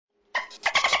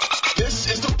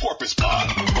Breakfast Pod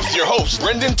with your hosts,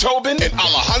 Brendan Tobin and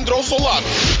Alejandro Solano.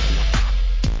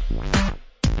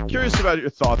 Curious about your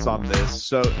thoughts on this.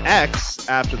 So X,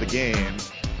 after the game,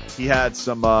 he had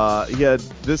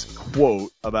this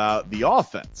quote about the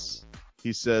offense.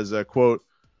 He says, quote,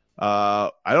 I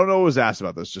don't know what was asked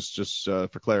about this, just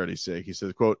for clarity's sake. He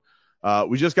says, quote,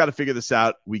 we just got to figure this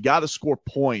out. We got to score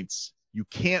points. You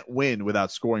can't win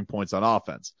without scoring points on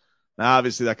offense. Now,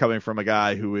 obviously, that coming from a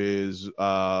guy who is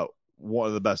one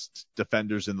of the best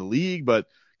defenders in the league, but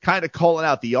kind of calling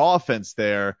out the offense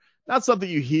there. Not something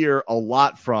you hear a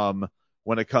lot from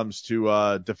when it comes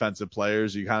to defensive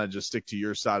players. You kind of just stick to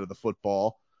your side of the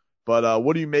football. But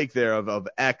what do you make there of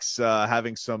X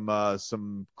having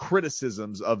some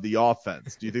criticisms of the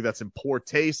offense? Do you think that's in poor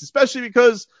taste, especially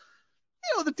because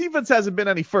the defense hasn't been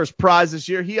any first prize this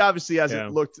year? He obviously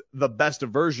hasn't looked the best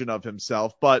version of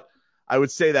himself, but I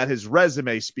would say that his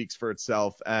resume speaks for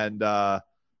itself. And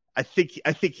I think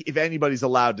if anybody's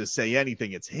allowed to say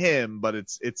anything, it's him. But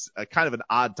it's a kind of an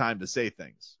odd time to say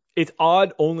things. It's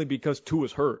odd only because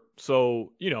Tua's hurt.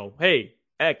 So hey.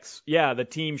 X, the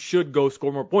team should go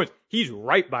score more points. He's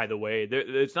right, by the way.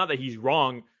 It's not that he's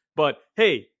wrong, but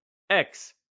hey,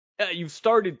 X, you've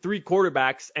started 3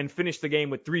 quarterbacks and finished the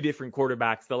game with 3 different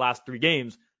quarterbacks the last 3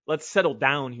 games. Let's settle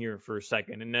down here for a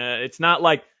second. And it's not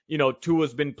like,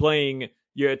 Tua's been playing,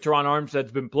 Teron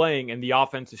Armstead's been playing, and the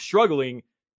offense is struggling.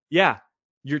 Yeah,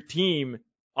 your team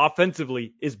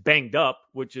offensively is banged up,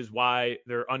 which is why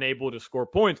they're unable to score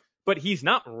points. But he's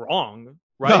not wrong,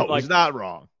 right? No, he's not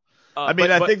wrong. I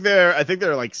think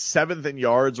they're like 7th in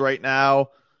yards right now,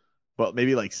 but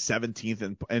maybe like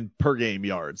 17th in per game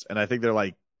yards. And I think they're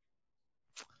like,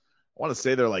 I want to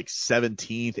say they're like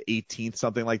 17th, 18th,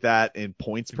 something like that in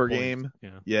points per game.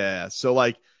 Yeah. So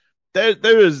like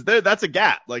that's a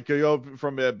gap. Like you go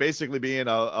from basically being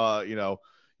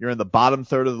you're in the bottom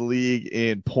third of the league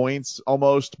in points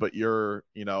almost, but you're,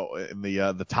 in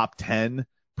the top 10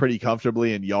 pretty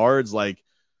comfortably in yards. Like,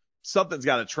 something's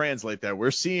got to translate there.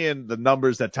 We're seeing the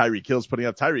numbers that Tyreek Hill's putting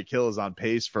up. Tyreek Hill is on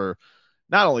pace for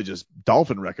not only just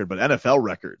Dolphin record, but NFL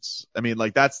records. I mean,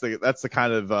 like that's the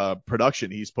kind of production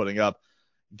he's putting up.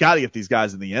 Got to get these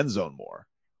guys in the end zone more.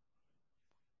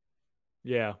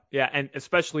 Yeah, and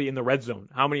especially in the red zone.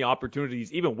 How many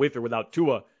opportunities, even with or without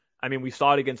Tua? I mean, we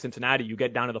saw it against Cincinnati. You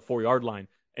get down to the 4-yard line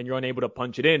and you're unable to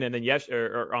punch it in. And then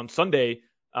or on Sunday,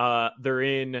 they're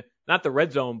in not the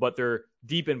red zone, but they're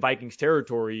deep in Vikings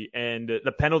territory, and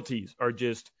the penalties are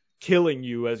just killing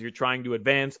you as you're trying to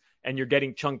advance, and you're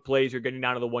getting chunk plays, you're getting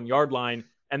down to the 1-yard line,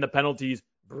 and the penalties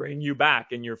bring you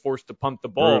back, and you're forced to punt the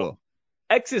ball. Brutal.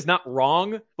 X is not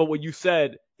wrong, but what you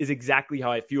said is exactly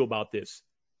how I feel about this.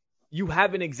 You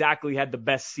haven't exactly had the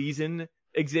best season,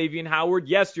 Xavien Howard.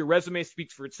 Yes, your resume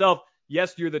speaks for itself.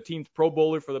 Yes, you're the team's Pro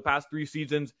Bowler for the past 3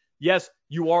 seasons. Yes,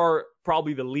 you are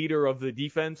probably the leader of the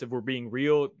defense, if we're being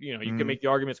real. You can make the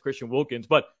arguments Christian Wilkins,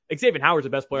 but Xavien Howard's the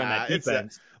best player on that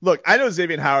defense. Look, I know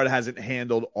Xavien Howard hasn't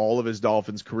handled all of his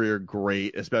Dolphins career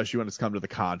great, especially when it's come to the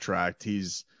contract. He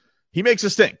makes a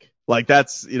stink. Like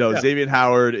that's, Xavien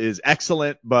Howard is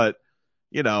excellent, but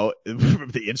the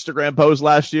Instagram post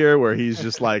last year where he's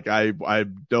just like, I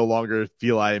no longer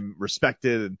feel I'm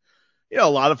respected. And, a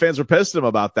lot of fans were pissed at him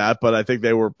about that, but I think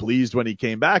they were pleased when he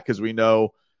came back because we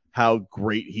know how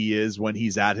great he is when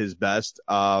he's at his best.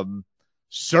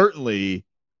 Certainly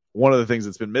one of the things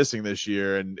that's been missing this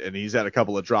year, and he's had a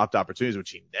couple of dropped opportunities,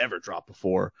 which he never dropped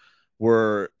before,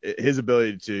 were his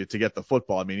ability to get the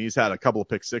football. I mean, he's had a couple of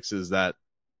pick sixes that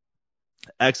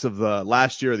X of the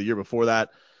last year or the year before that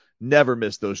never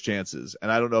missed those chances.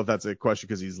 And I don't know if that's a question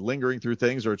because he's lingering through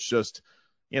things or it's just,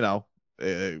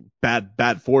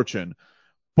 bad fortune.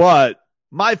 But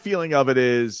my feeling of it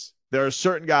is, there are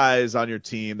certain guys on your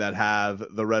team that have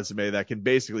the resume that can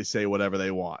basically say whatever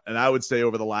they want. And I would say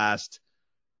over the last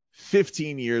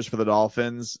 15 years for the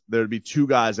Dolphins, there would be 2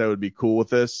 guys that would be cool with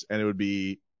this, and it would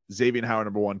be Xavien Howard,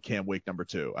 number 1, Cam Wake, number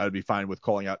 2. I would be fine with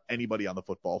calling out anybody on the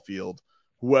football field,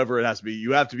 whoever it has to be.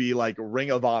 You have to be like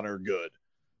Ring of Honor good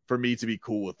for me to be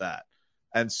cool with that.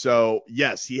 And so,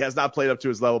 yes, he has not played up to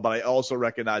his level, but I also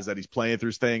recognize that he's playing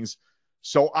through things.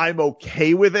 So I'm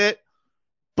okay with it.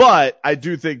 But I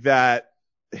do think that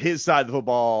his side of the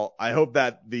football, I hope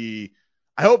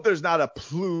there's not a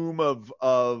plume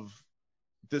of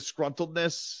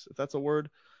disgruntledness, if that's a word,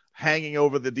 hanging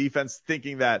over the defense,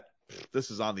 thinking that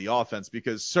this is on the offense,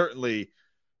 because certainly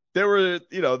there were,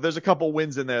 there's a couple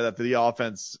wins in there that the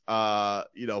offense,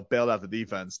 bailed out the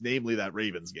defense, namely that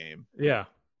Ravens game. Yeah.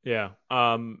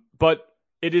 But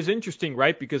it is interesting,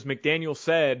 right? Because McDaniel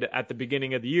said at the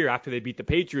beginning of the year after they beat the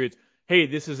Patriots, hey,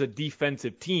 this is a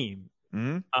defensive team.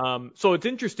 Mm-hmm. So it's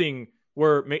interesting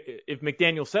where if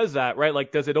McDaniel says that, right,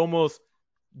 like does it almost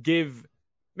give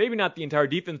maybe not the entire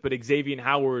defense, but Xavien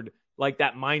Howard like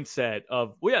that mindset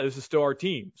of, well, yeah, this is still our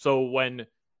team. So when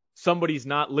somebody's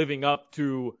not living up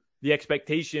to the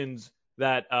expectations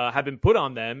that have been put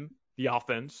on them, the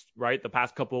offense, right, the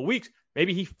past couple of weeks,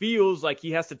 maybe he feels like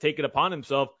he has to take it upon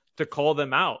himself to call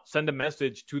them out, send a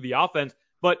message to the offense.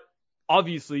 But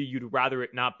obviously you'd rather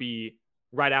it not be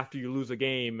right after you lose a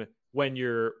game when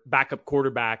your backup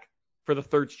quarterback for the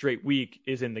third straight week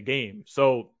is in the game.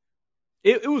 So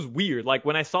it was weird. Like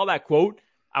when I saw that quote,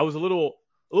 I was a little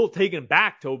taken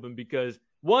back, Tobin, because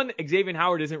one, Xavien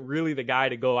Howard isn't really the guy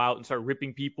to go out and start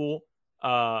ripping people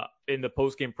in the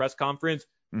post-game press conference.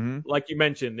 Mm-hmm. Like you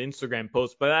mentioned, the Instagram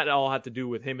post, but that all had to do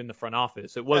with him in the front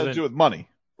office. It wasn't to do with money.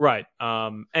 Right.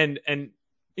 And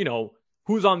you know,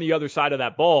 who's on the other side of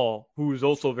that ball, who's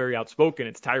also very outspoken?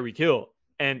 It's Tyreek Hill.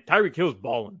 And Tyreek Hill's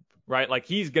balling, right? Like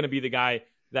he's going to be the guy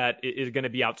that is going to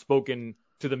be outspoken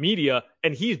to the media,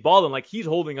 and he's balling, like he's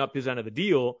holding up his end of the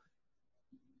deal.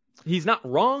 He's not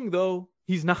wrong though.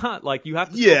 He's not. Like you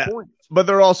have to score points. But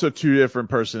they're also two different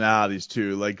personalities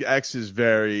too. Like X is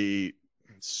very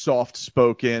soft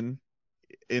spoken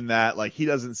in that, like, he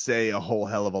doesn't say a whole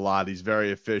hell of a lot. He's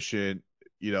very efficient,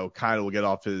 you know, kind of will get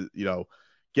off his, you know,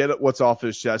 get what's off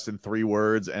his chest in 3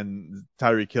 words. And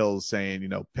Tyreek Hill's saying, you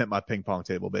know, pimp my ping pong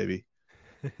table, baby.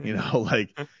 You know,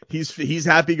 like he's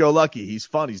happy go lucky. He's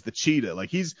fun. He's the cheetah.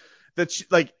 Like he's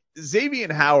like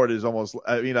Xavien Howard is almost,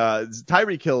 I mean,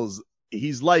 Tyreek Hill's,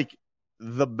 he's like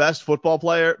the best football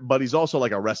player, but he's also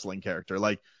like a wrestling character.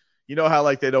 Like, you know how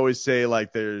like they'd always say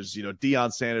like there's, you know,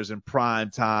 Deion Sanders in prime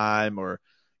time, or,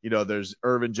 you know, there's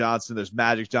Irvin Johnson, there's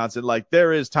Magic Johnson. Like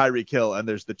there is Tyreek Hill and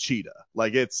there's the cheetah.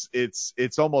 Like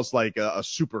it's almost like a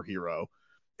superhero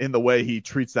in the way he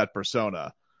treats that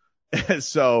persona. And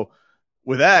so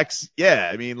with X,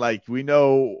 yeah, I mean, like we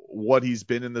know what he's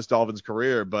been in this Dolphins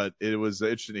career, but it was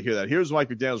interesting to hear that. Here's Mike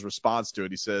McDaniel's response to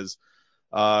it. He says,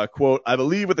 quote, I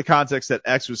believe with the context that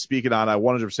X was speaking on, I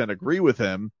 100% agree with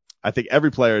him. I think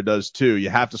every player does too.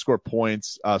 You have to score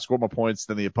points, score more points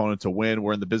than the opponent to win.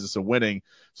 We're in the business of winning.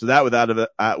 So that without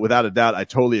a doubt, I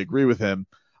totally agree with him.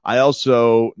 I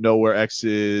also know where X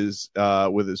is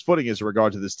with his footing is in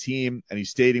regard to this team, and he's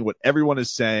stating what everyone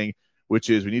is saying,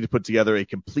 which is we need to put together a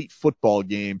complete football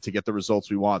game to get the results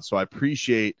we want. So I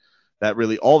appreciate that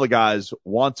really all the guys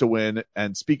want to win.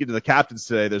 And speaking to the captains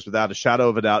today, there's without a shadow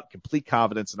of a doubt complete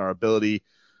confidence in our ability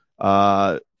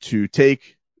to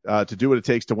do what it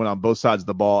takes to win on both sides of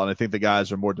the ball. And I think the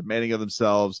guys are more demanding of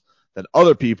themselves than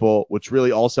other people, which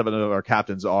really all 7 of our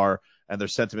captains are, and their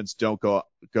sentiments don't go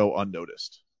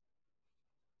unnoticed.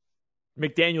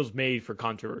 McDaniel's made for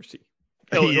controversy.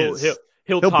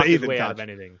 He'll talk his way out of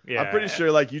anything. Yeah, I'm pretty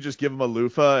sure like you just give him a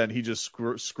loofah and he just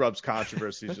scrubs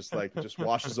controversy, just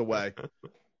washes away.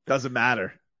 Doesn't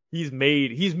matter. He's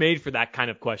made for that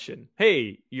kind of question.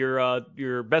 Hey,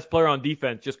 your best player on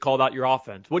defense just called out your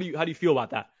offense. How do you feel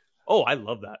about that? Oh, I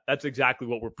love that. That's exactly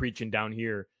what we're preaching down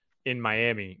here in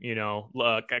Miami. You know,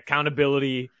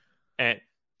 accountability.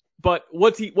 But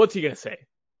what's he gonna say?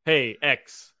 Hey,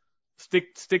 X,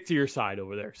 stick to your side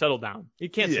over there. Settle down. He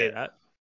can't say that.